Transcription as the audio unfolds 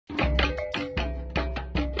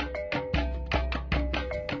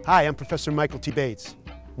Hi, I'm Professor Michael T. Bates.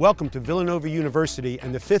 Welcome to Villanova University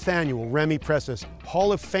and the 5th annual Remy Presses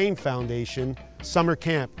Hall of Fame Foundation Summer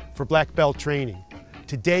Camp for Black Belt Training.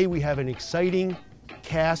 Today we have an exciting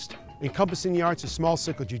cast encompassing the arts of Small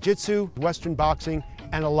Circle Jujitsu, Western boxing,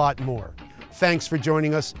 and a lot more. Thanks for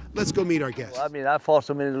joining us. Let's go meet our guests. Well, I mean, I fought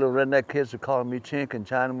so many little redneck kids who called me Chink and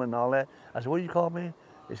Chinaman and all that. I said, what do you call me?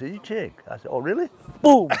 They said, you Chink. I said, oh, really?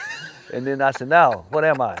 Boom! And then I said, now, what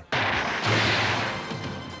am I?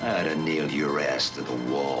 I'd have nailed your ass to the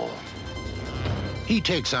wall. He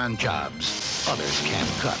takes on jobs others can't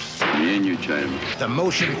cut. Me and you, Chinaman. The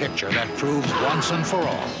motion picture that proves once and for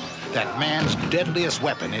all that man's deadliest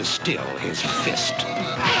weapon is still his fist.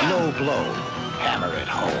 Low blow, hammer it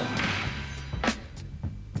home.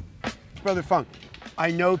 Brother Fong, I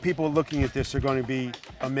know people looking at this are going to be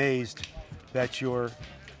amazed that you're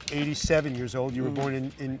 87 years old. You were born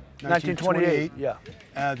in 1928. Yeah.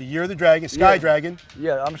 The year of the dragon, Sky Dragon.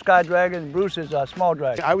 Yeah, I'm Sky Dragon, Bruce is Small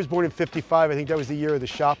Dragon. I was born in 55. I think that was the year of the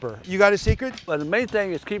shopper. You got a secret? But the main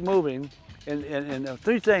thing is keep moving. And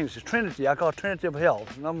three things is Trinity. I call it Trinity of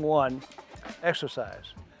health. Number one,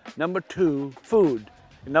 exercise. Number two, food.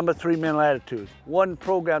 And number three, mental attitude. One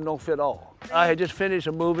program don't fit all. I had just finished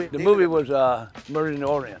a movie. The movie was Murder in the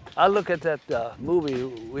Orient. I look at that movie,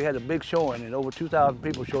 we had a big showing and over 2,000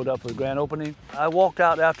 people showed up for the grand opening. I walked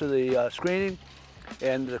out after the screening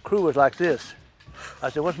and the crew was like this. I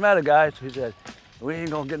said, what's the matter, guys? He said, we ain't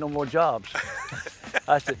gonna get no more jobs.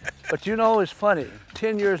 I said, but you know, it's funny.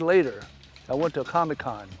 10 years later, I went to a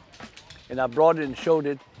Comic-Con and I brought it and showed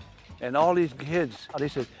it. And all these kids, they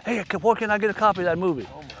said, hey, where can I get a copy of that movie?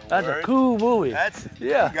 Oh, that's word. A cool movie. That's, yeah.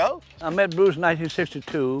 There you go. I met Bruce in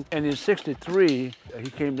 1962, and in 63, he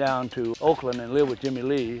came down to Oakland and lived with Jimmy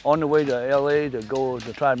Lee on the way to LA to go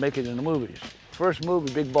to try to make it in the movies. First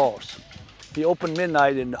movie, Big Boss. He opened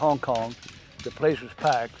midnight in Hong Kong. The place was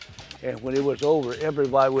packed, and when it was over,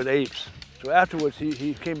 everybody went apes. So afterwards,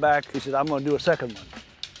 he came back, he said, I'm gonna do a second one.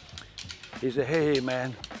 He said, hey,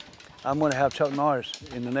 man, I'm going to have Chuck Norris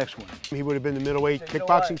in the next one. He would have been the middleweight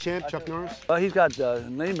kickboxing champ, Chuck Norris? He's got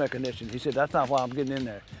name recognition. He said, that's not why I'm getting in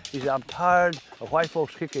there. He said, I'm tired of white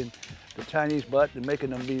folks kicking the Chinese butt and making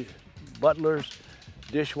them be butlers,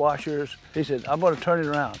 dishwashers. He said, I'm going to turn it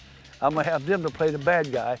around. I'm going to have them to play the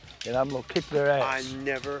bad guy, and I'm going to kick their ass. I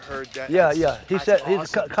never heard that. Yeah, yeah. He said, awesome. He's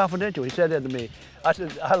confidential. He said that to me. I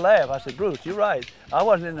said, I laughed. I said, Bruce, you're right. I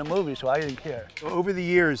wasn't in the movie, so I didn't care. Over the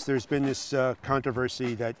years, there's been this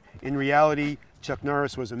controversy that in reality, Chuck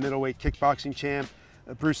Norris was a middleweight kickboxing champ.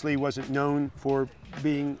 Bruce Lee wasn't known for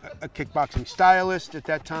being a kickboxing stylist at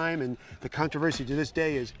that time, and the controversy to this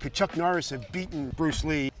day is, could Chuck Norris have beaten Bruce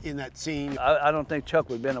Lee in that scene? I don't think Chuck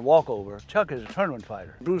would have been a walkover. Chuck is a tournament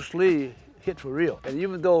fighter. Bruce Lee hit for real, and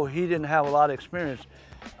even though he didn't have a lot of experience,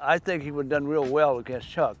 I think he would have done real well against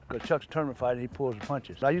Chuck, because Chuck's a tournament fighter and he pulls the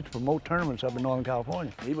punches. I used to promote tournaments up in Northern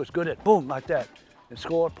California. He was good at boom, like that, and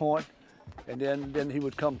score a point, and then he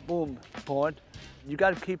would come boom, point. You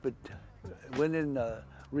got to keep it within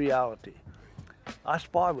reality. I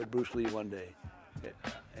sparred with Bruce Lee one day,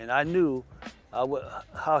 and I knew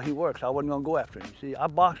how he works. I wasn't going to go after him. See, I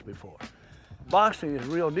boxed before. Boxing is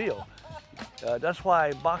a real deal. That's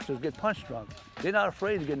why boxers get punch drunk. They're not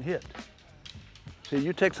afraid of getting hit. See,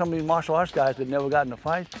 you take some of these martial arts guys that never got in a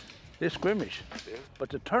fight, they skirmish. Yeah. But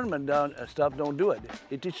the tournament stuff don't do it.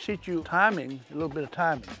 It just teaches you timing, a little bit of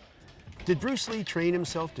timing. Did Bruce Lee train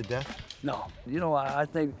himself to death? No. You know, I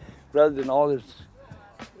think rather than all this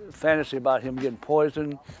fantasy about him getting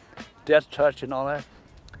poisoned, death touch and all that,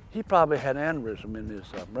 he probably had an aneurysm in his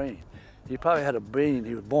brain. He probably had a brain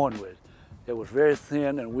he was born with. It was very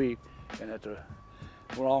thin and weak, and at the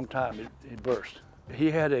wrong time, it burst. He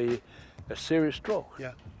had a serious stroke.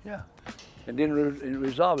 Yeah. Yeah. And didn't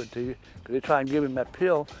resolve it to you, because they tried and give him that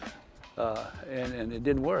pill, and it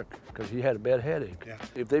didn't work, because he had a bad headache. Yeah.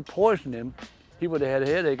 If they poisoned him, he would have had a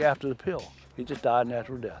headache after the pill. He just died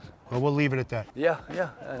natural death. Well, we'll leave it at that. Yeah, yeah.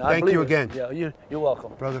 And Thank you again. Yeah, you're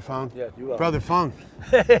welcome. Brother Fong. Yeah, you're welcome. Brother Fong.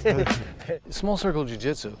 Small Circle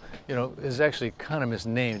Jujitsu, you know, is actually kind of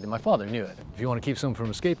misnamed, and my father knew it. If you want to keep someone from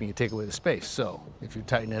escaping, you take away the space. So if you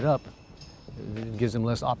tighten it up, it gives them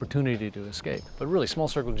less opportunity to escape. But really, Small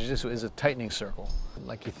Circle Jiu-Jitsu is a tightening circle.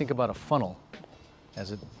 Like you think about a funnel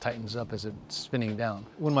as it tightens up, as it's spinning down.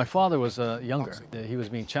 When my father was younger, he was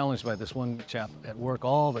being challenged by this one chap at work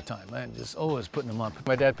all the time, man, just always putting him up.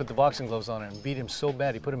 My dad put the boxing gloves on him and beat him so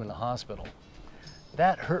bad he put him in the hospital.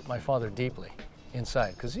 That hurt my father deeply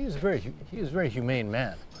inside, because he was a very humane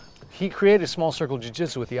man. He created Small Circle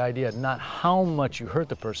Jiu-Jitsu with the idea not how much you hurt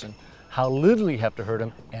the person, how little you have to hurt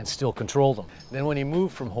them and still control them. Then when he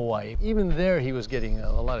moved from Hawaii, even there he was getting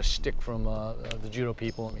a lot of shtick from the judo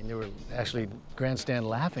people. I mean, they were actually grandstand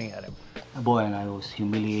laughing at him. A boy and I was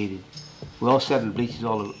humiliated. We all sat in the bleachers,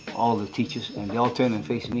 all the teachers, and they all turned and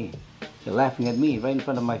faced me. They're laughing at me right in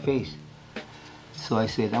front of my face. So I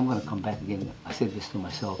said, I'm gonna come back again. I said this to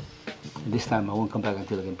myself. And this time I won't come back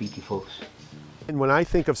until I can beat you folks. And when I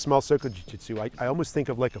think of small circle jiu-jitsu, I almost think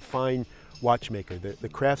of like a fine watchmaker, the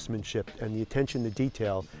craftsmanship and the attention to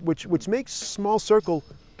detail, which makes small circle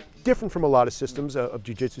different from a lot of systems of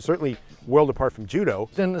jiu-jitsu, certainly world apart from judo.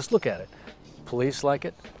 Then let's look at it. Police like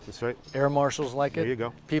it. That's right. Air marshals like it. There you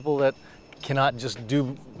go. People that cannot just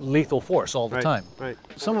do lethal force all the time. Right.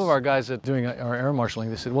 Some of our guys that doing our air marshaling,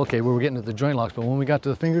 they said, well, okay, we were getting to the joint locks, but when we got to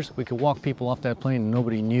the fingers, we could walk people off that plane and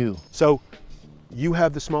nobody knew. So you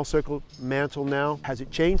have the small circle mantle now. Has it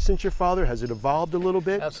changed since your father? Has it evolved a little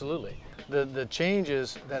bit? Absolutely. The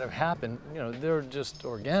changes that have happened, you know, they're just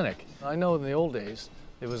organic. I know in the old days,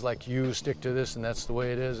 it was like, you stick to this and that's the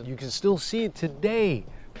way it is. You can still see today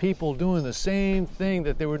people doing the same thing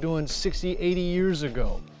that they were doing 60, 80 years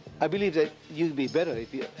ago. I believe that you'd be better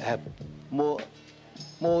if you have more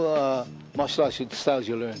martial arts styles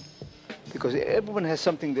you learn. Because everyone has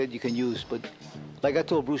something that you can use, but like I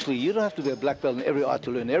told Bruce Lee, you don't have to be a black belt in every art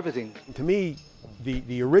to learn everything. To me,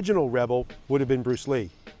 the original rebel would have been Bruce Lee.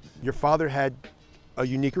 Your father had a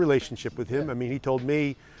unique relationship with him. I mean, he told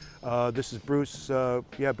me, this is Bruce,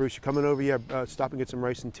 yeah, Bruce, you're coming over, yeah, stop and get some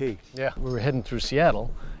rice and tea. Yeah, we were heading through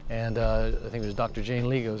Seattle, and I think it was Dr. Jane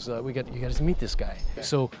Lee goes, you got to meet this guy.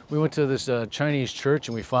 So we went to this Chinese church,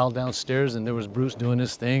 and we filed downstairs, and there was Bruce doing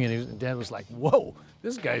his thing, and Dad was like, whoa,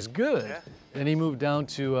 this guy's good. Yeah. Then he moved down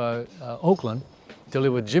to Oakland to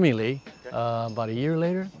live with Jimmy Lee about a year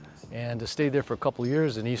later, and stayed there for a couple of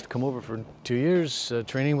years, and he used to come over for 2 years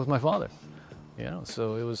training with my father. You know,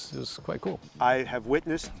 so it was quite cool. I have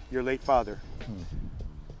witnessed your late father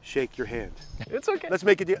shake your hand. It's okay. Let's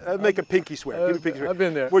make a pinky swear. Give me a pinky swear. I've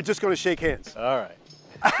been there. We're just going to shake hands. All right.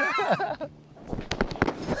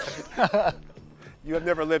 You have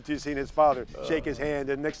never lived to have seen his father shake his hand,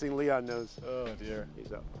 and next thing Leon knows, oh dear,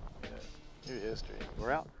 he's up. Yeah. New history.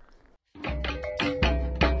 We're out.